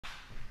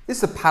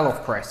This is a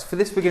Palof press. For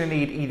this we're going to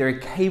need either a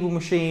cable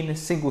machine,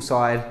 single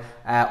side,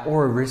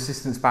 or a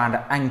resistance band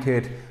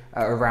anchored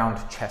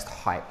around chest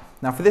height.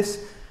 Now for this,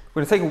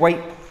 we're going to take a weight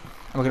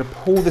and we're going to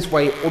pull this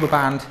weight or the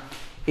band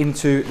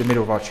into the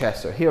middle of our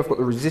chest. So here I've got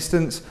the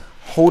resistance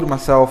holding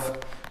myself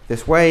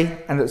this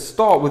way, and at the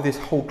start with this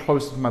hold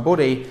close to my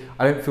body,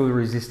 I don't feel the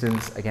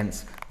resistance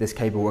against this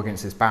cable or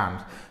against this band.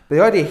 But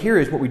the idea here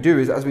is what we do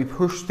is as we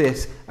push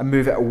this and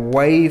move it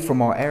away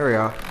from our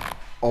area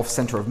of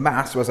center of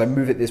mass, so as I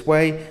move it this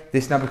way,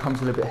 this now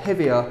becomes a little bit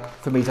heavier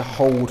for me to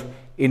hold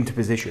into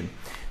position.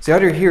 So the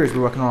idea here is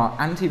we're working on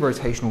our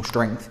anti-rotational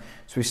strength.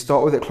 So we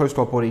start with it close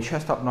to our body,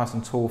 chest up nice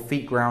and tall,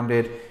 feet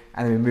grounded,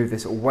 and then we move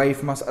this away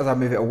from us. As I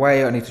move it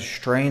away, I need to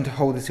strain to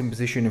hold this in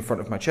position in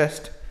front of my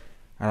chest,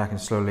 and I can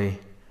slowly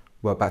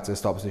work back to the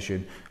start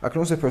position. I can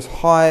also press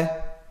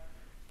high,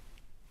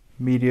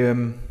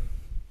 medium,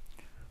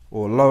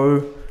 or low.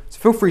 So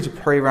feel free to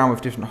play around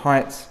with different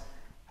heights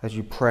as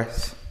you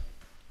press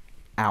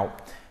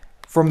out.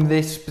 From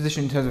this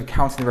position in terms of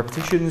counting the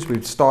repetitions, we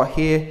would start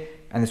here,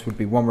 and this would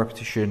be 1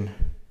 repetition,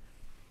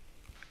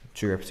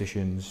 2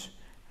 repetitions,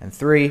 and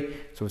 3.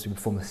 So obviously we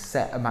perform a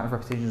set amount of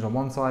repetitions on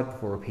one side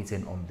before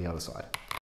repeating on the other side.